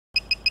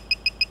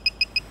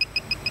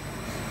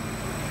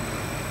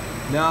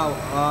Now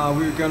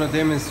we're gonna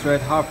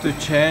demonstrate how to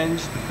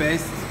change the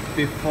best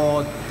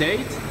before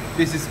date.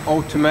 This is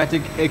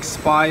automatic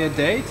expire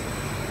date,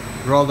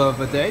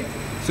 rollover date.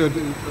 So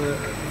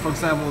for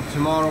example,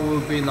 tomorrow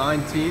will be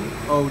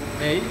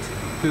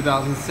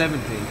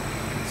 19/08/2017.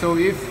 So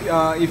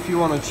if you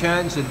want to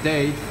change the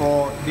date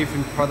for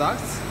different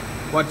products,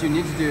 what you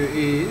need to do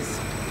is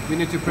you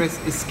need to press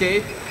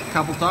escape a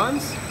couple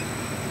times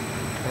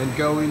and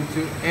go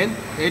into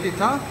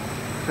editor,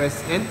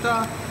 press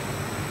enter,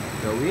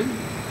 go in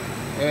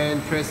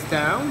and press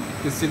down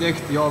to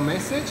select your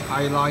message,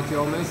 highlight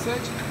your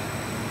message,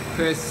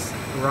 press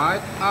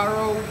right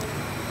arrow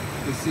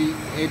to see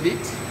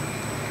edit,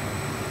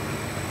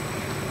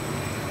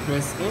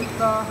 press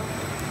enter,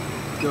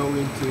 go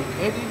into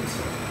edit,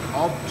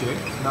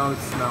 object, now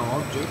it's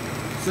object.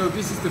 So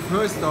this is the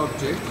first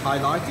object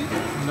highlighted.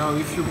 Now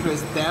if you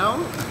press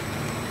down,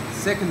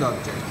 second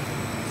object.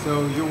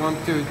 So you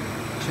want to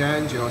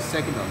change your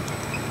second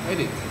object,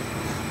 edit,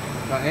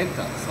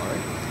 enter,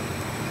 sorry.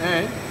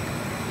 And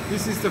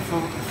this is the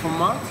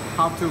format,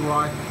 you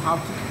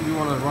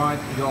want to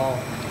write your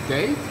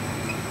date.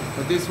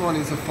 But this one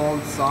is a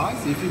font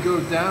size. If you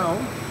go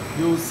down,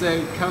 you'll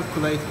say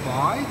calculate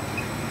by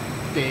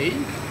day.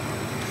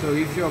 So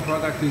if your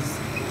product is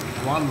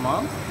 1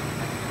 month,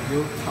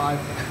 you'll type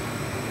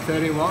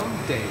 31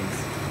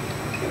 days.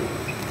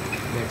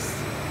 Next,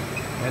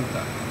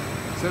 enter.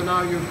 So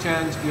now you've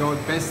changed your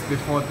best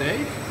before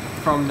date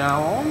from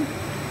now on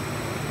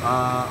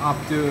up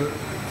to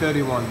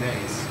 31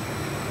 days.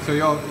 So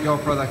your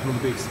product will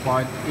be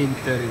expired in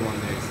 31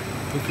 days.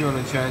 If you want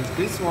to change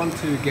this one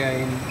to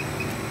gain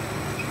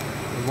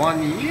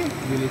 1 year,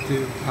 you need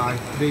to type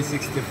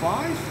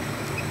 365.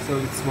 So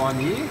it's 1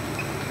 year.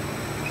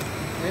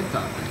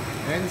 Enter.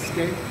 And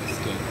escape.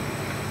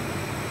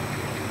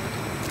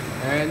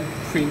 And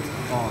print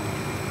on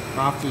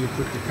after you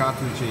put the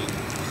cartridge in.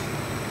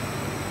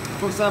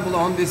 For example,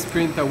 on this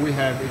printer we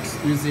have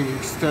using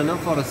external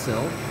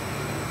photocell.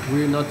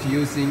 We're not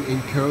using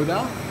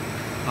encoder.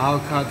 Our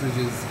cartridge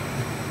is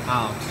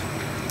out.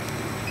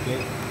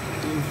 Okay.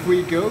 If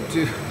we go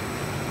to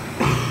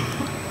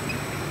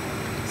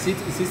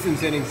system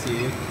settings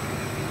here,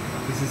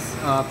 this is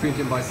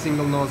printed by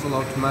single nozzle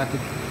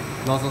automatic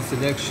nozzle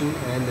selection,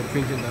 and the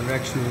printing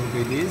direction will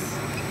be this.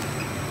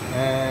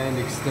 And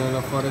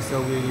external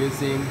photocell we're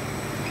using,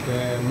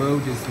 the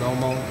mode is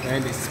normal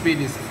and the speed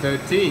is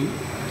 13,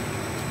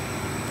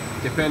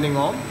 depending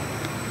on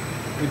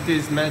it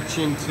is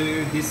matching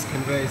to this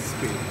conveyor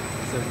speed.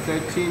 So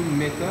 13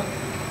 meter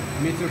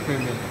per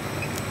minute.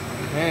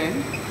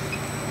 And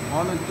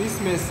on this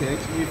message,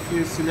 if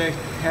you select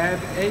tab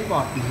A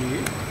button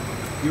here,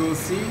 you will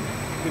see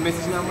the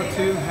message number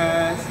 2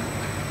 has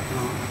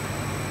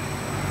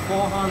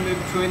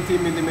 420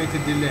 millimeter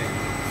delay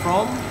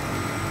from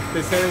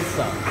the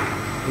sensor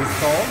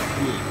installed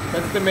here.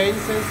 That's the main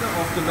sensor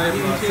of the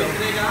labeler. So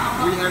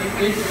we have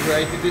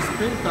integrated this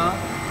printer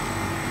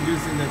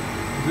using the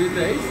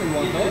relays and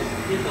whatnot.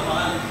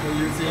 We're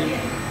using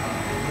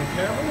the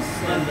cables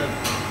and the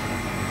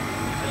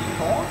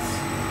ports,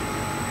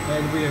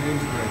 and we have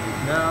integrated.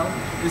 Now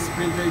this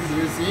printer is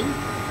using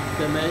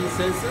the main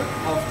sensor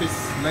of this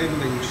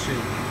labeling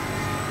machine.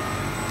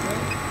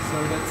 Okay, so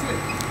that's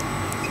it.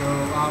 So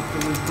after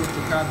we put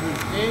the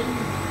cartridge in,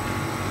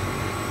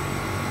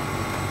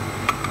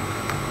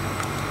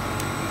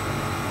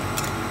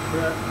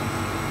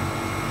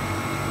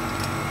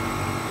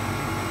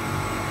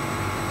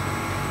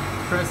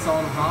 press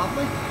on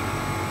hardly.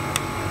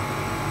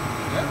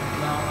 Yep,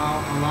 now our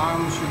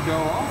alarm should go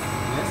off.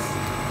 Yes.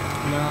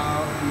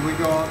 Now we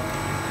got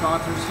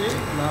cartridge here,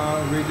 now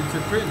ready to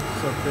print,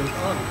 so print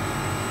on.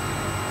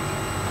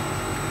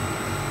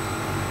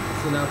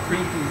 So now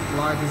printing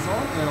light is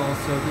on, and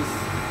also this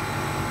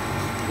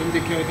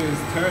indicator is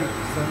turning.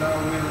 So now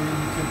we're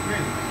ready to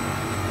print.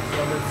 So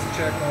let's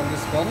check on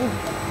this bottle.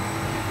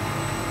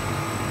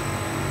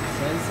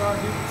 Sensor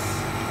hits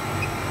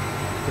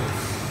this.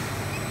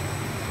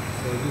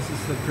 So this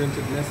is the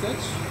printed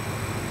message.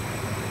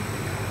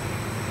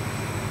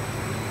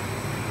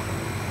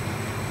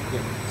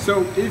 Yeah. So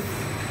if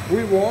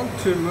we want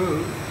to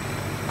move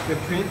the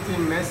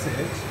printing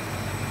message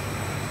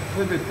a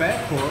little bit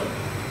backward,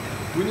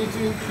 we need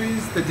to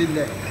increase the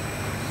delay.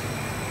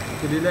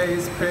 The delay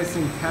is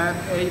pressing tab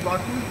A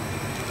button,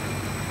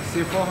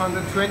 say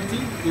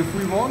 420. If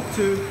we want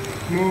to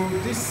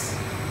move this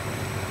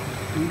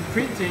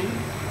printing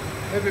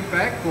a bit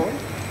backward,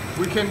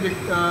 we can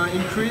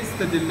increase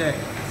the delay.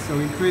 So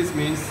increase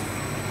means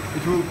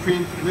it will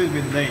print a little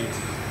bit late.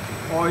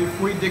 Or if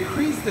we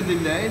decrease the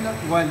delay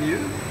value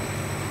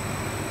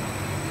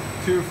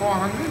to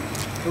 400,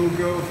 it will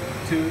go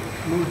to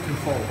move to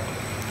forward.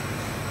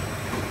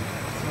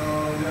 So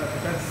yeah,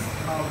 that's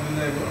how the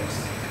delay works.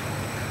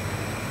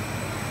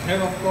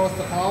 And of course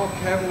the power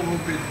cable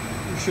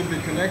should be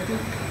connected,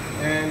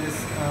 and this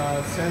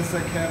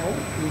sensor cable,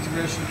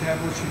 integration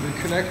cable should be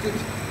connected.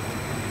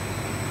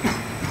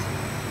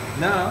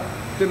 Now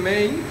the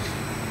main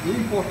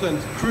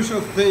important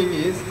crucial thing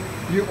is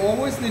you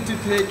always need to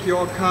take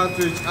your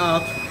cartridge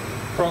out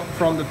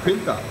from the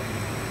printer,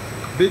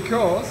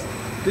 because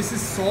this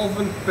is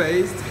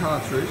solvent-based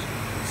cartridge,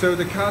 so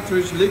the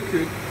cartridge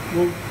liquid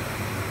will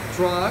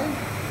dry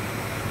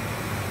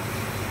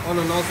on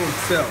a nozzle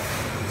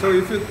itself. So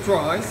if it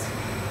dries,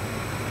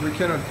 we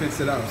cannot fix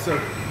it up. So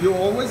you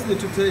always need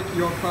to take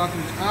your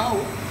cartridge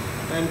out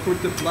and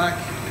put the black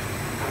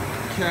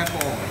cap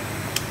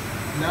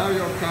on. Now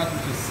your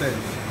cartridge is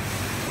safe.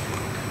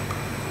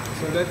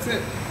 So that's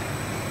it.